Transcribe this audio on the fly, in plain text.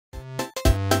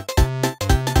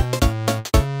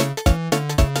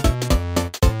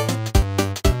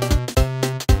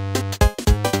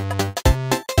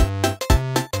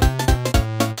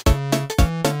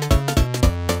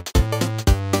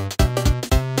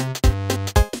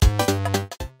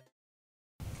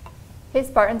Hey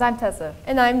Spartans, I'm Tessa.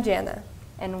 And I'm Jana.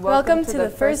 And welcome to the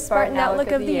first Spartan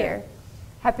Outlook of the year.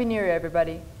 Happy New Year,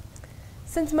 everybody.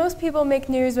 Since most people make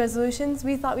New Year's resolutions,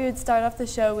 we thought we would start off the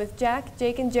show with Jack,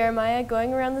 Jake, and Jeremiah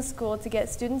going around the school to get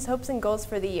students' hopes and goals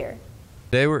for the year.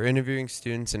 Today we're interviewing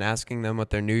students and asking them what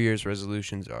their New Year's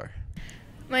resolutions are.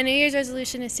 My New Year's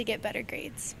resolution is to get better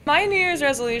grades. My New Year's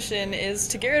resolution is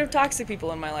to get rid of toxic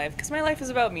people in my life, because my life is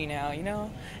about me now,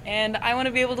 and I want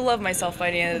to be able to love myself by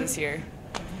the end of this year.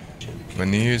 My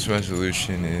New Year's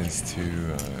resolution is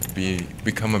to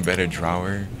become a better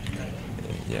drawer.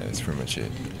 Yeah, that's pretty much it.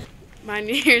 My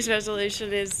New Year's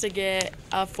resolution is to get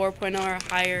a 4.0 or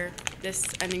higher this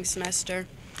ending semester,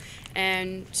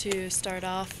 and to start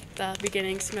off the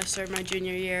beginning semester of my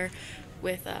junior year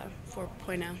with a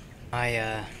 4.0.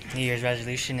 My New Year's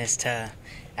resolution is to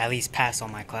at least pass all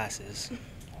my classes.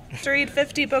 To read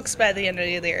 50 books by the end of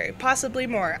the year, possibly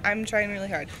more. I'm trying really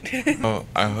hard. Oh,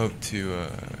 I hope to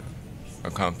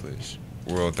accomplish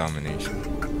world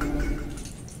domination.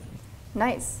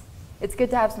 Nice. It's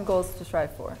good to have some goals to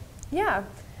strive for. Yeah.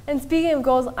 And speaking of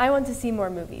goals, I want to see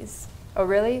more movies. Oh,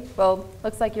 really? Well,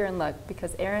 looks like you're in luck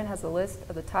because Aaron has a list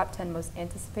of the top 10 most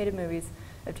anticipated movies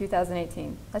of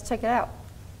 2018. Let's check it out.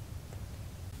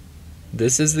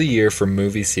 This is the year for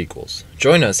movie sequels.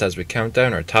 Join us as we count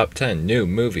down our top 10 new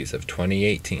movies of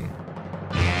 2018.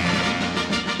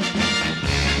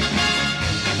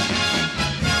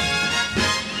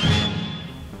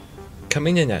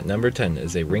 Coming in at number 10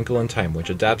 is A Wrinkle in Time, which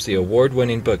adapts the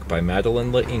award-winning book by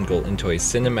Madeleine L'Engle into a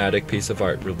cinematic piece of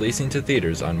art, releasing to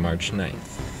theaters on March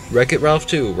 9th. Wreck-It Ralph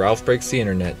 2, Ralph Breaks the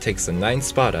Internet takes the 9th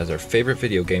spot as our favorite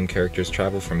video game characters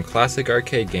travel from classic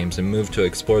arcade games and move to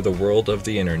explore the world of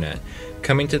the internet,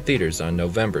 coming to theaters on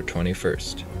November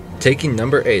 21st. Taking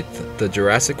number 8, the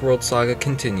Jurassic World saga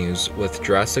continues with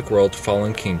Jurassic World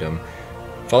Fallen Kingdom.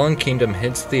 Fallen Kingdom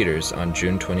hits theaters on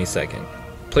June 22nd.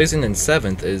 Placing in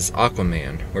 7th is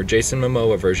Aquaman, where Jason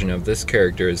Momoa version of this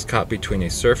character is caught between a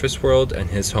surface world and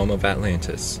his home of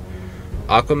Atlantis.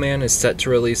 Aquaman is set to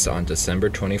release on December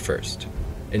 21st.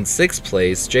 In 6th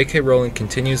place, J.K. Rowling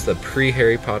continues the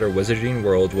pre-Harry Potter wizarding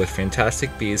world with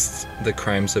Fantastic Beasts: The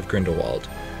Crimes of Grindelwald.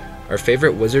 Our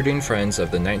favorite wizarding friends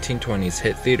of the 1920s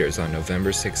hit theaters on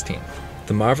November 16th.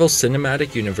 The Marvel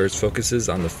Cinematic Universe focuses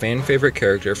on the fan-favorite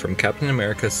character from Captain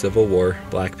America: Civil War,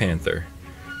 Black Panther.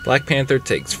 Black Panther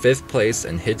takes 5th place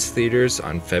and hits theaters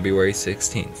on February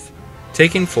 16th.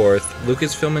 Taking 4th,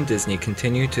 Lucasfilm and Disney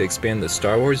continue to expand the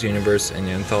Star Wars universe and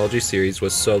anthology series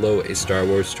with Solo: A Star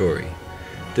Wars Story.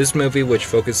 This movie, which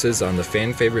focuses on the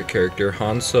fan-favorite character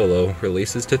Han Solo,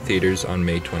 releases to theaters on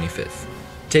May 25th.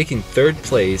 Taking 3rd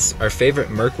place, our favorite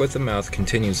Merc with a Mouth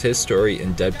continues his story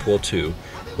in Deadpool 2,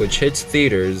 which hits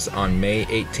theaters on May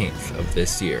 18th of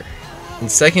this year. In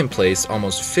 2nd place,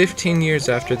 almost 15 years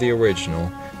after the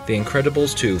original, The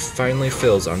Incredibles 2 finally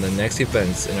fills on the next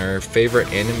events in our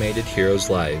favorite animated heroes'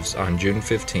 lives on June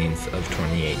 15th of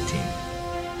 2018.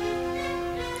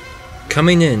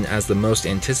 Coming in as the most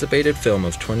anticipated film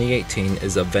of 2018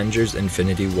 is Avengers: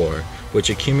 Infinity War,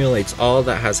 which accumulates all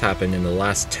that has happened in the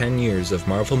last 10 years of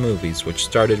Marvel movies, which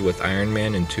started with Iron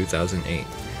Man in 2008.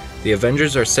 The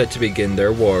Avengers are set to begin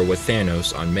their war with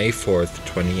Thanos on May 4th,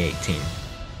 2018.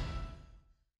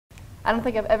 I don't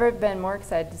think I've ever been more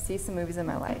excited to see some movies in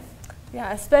my life.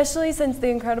 Yeah, especially since The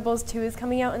Incredibles 2 is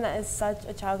coming out and that is such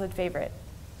a childhood favorite.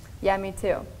 Yeah, me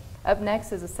too. Up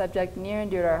next is a subject near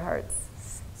and dear to our hearts.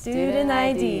 Student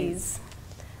IDs.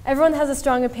 Everyone has a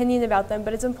strong opinion about them,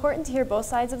 but it's important to hear both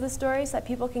sides of the story so that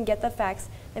people can get the facts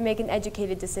and make an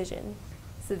educated decision.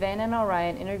 Savannah and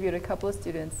Orion interviewed a couple of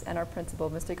students and our principal,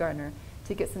 Mr. Gardner,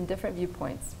 to get some different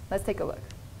viewpoints. Let's take a look.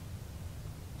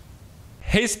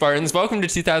 Hey Spartans, welcome to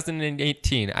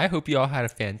 2018. I hope you all had a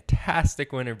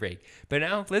fantastic winter break. But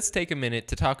now let's take a minute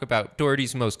to talk about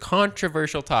Doherty's most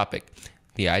controversial topic,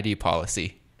 the ID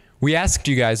policy. We asked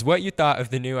you guys what you thought of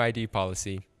the new ID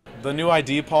policy. The new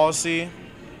ID policy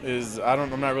is,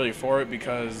 I'm not really for it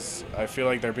because I feel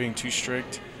like they're being too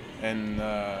strict, and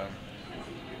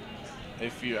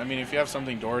if you have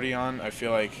something Doherty on, I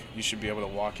feel like you should be able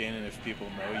to walk in, and if people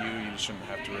know you, you shouldn't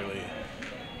have to really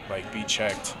be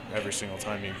checked every single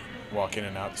time you walk in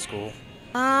and out of school.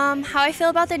 How I feel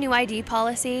about the new ID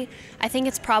policy, I think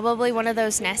it's probably one of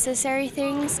those necessary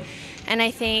things, and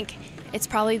I think it's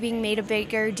probably being made a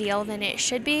bigger deal than it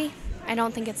should be. I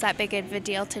don't think it's that big of a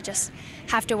deal to just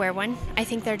have to wear one. I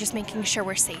think they're just making sure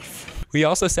we're safe. We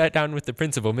also sat down with the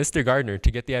principal, Mr. Gardner,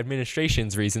 to get the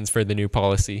administration's reasons for the new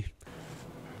policy.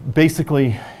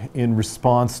 Basically, in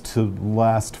response to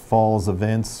last fall's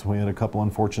events, we had a couple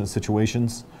unfortunate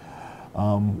situations.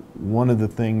 One of the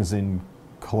things in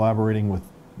collaborating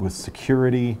with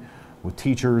security,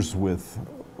 teachers,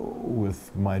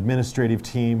 with my administrative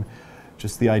team.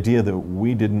 Just the idea that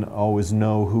we didn't always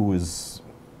know who was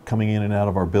coming in and out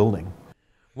of our building.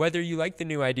 Whether you like the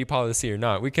new ID policy or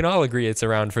not, we can all agree it's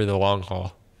around for the long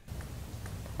haul.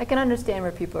 I can understand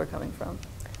where people are coming from.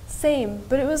 Same,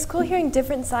 but it was cool hearing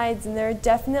different sides, and there are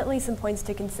definitely some points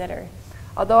to consider.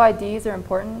 Although IDs are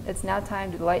important, it's now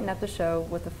time to lighten up the show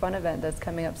with a fun event that's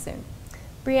coming up soon.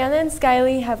 Brianna and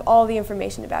Skyly have all the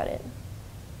information about it.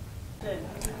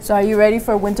 So are you ready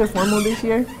for winter formal this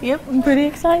year? Yep, I'm pretty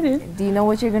excited. Do you know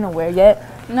what you're gonna wear yet?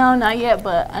 No, not yet,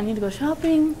 but I need to go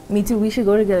shopping. Me too, we should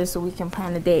go together so we can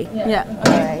plan a day. Yeah.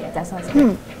 All right, that sounds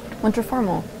good. Winter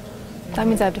formal. That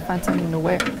means I have to find something to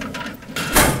wear.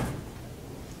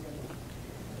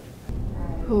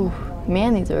 Ooh,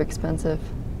 man, these are expensive.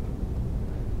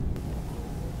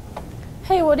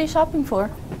 Hey, what are you shopping for?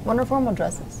 Winter formal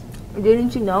dresses.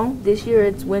 Didn't you know? This year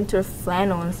it's winter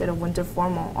flannel instead of winter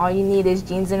formal. All you need is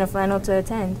jeans and a flannel to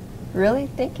attend. Really?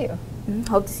 Thank you.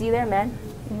 Hope to see you there, man.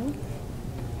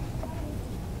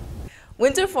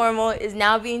 Winter formal is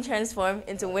now being transformed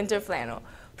into winter flannel.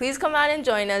 Please come out and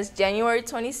join us January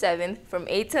 27th from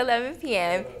 8 to 11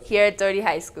 p.m. here at Doherty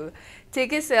High School.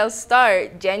 Ticket sales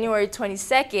start January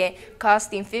 22nd,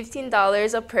 costing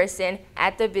 $15 a person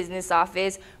at the business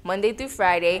office Monday through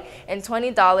Friday, and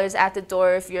 $20 at the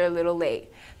door if you're a little late.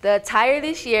 The attire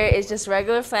this year is just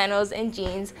regular flannels and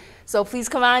jeans, so please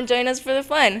come out and join us for the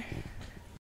fun.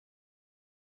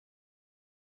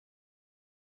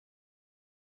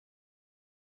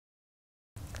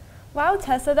 Wow,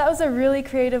 Tessa, that was a really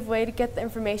creative way to get the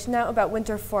information out about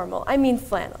winter formal. I mean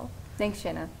flannel. Thanks,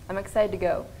 Shanna. I'm excited to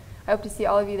go. I hope to see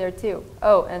all of you there too.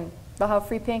 Oh, and they'll have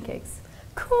free pancakes.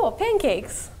 Cool,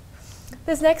 pancakes.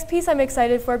 This next piece I'm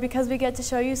excited for because we get to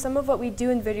show you some of what we do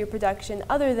in video production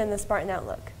other than the Spartan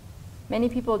Outlook. Many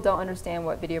people don't understand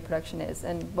what video production is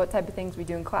and what type of things we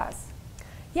do in class.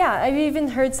 Yeah, I've even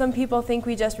heard some people think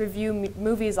we just review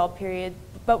movies all period,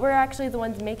 but we're actually the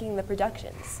ones making the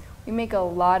productions. We make a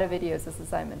lot of videos as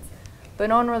assignments, but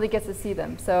no one really gets to see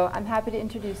them, so I'm happy to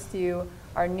introduce to you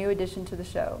our new addition to the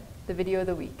show, the Video of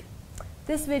the Week.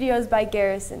 This video is by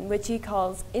Garrison, which he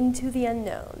calls Into the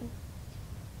Unknown.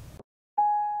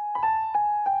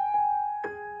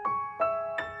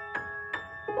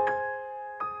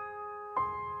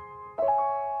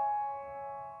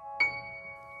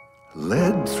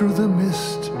 Led through the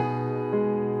mist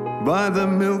by the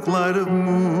milk light of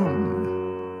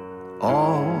moon,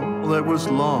 all that was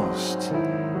lost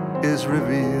is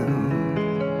revealed.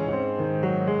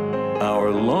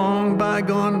 Our long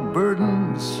bygone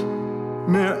burdens,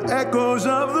 mere echoes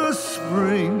of the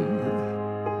spring.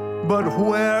 But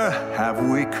where have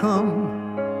we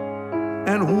come,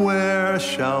 and where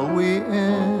shall we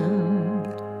end?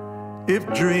 If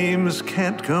dreams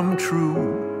can't come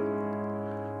true,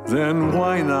 then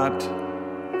why not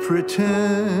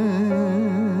pretend?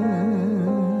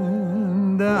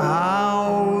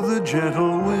 How the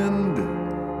gentle wind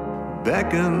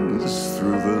beckons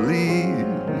through the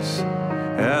leaves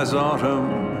as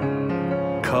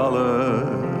autumn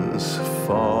colors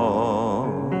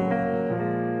fall,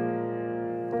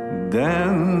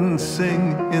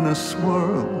 dancing in a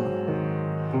swirl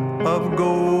of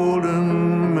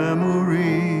golden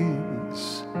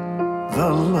memories, the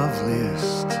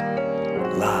loveliest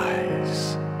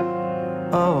lies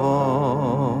of all.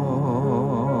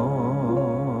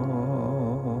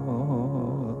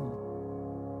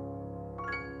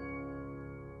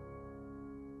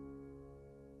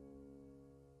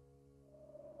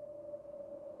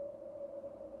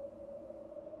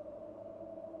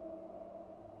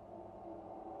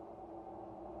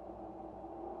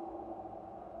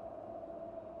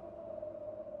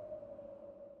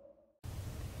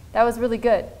 That was really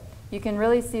good. You can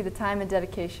really see the time and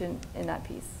dedication in that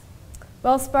piece.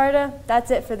 Well, Sparta,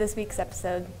 that's it for this week's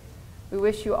episode. We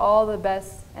wish you all the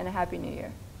best and a Happy New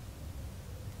Year.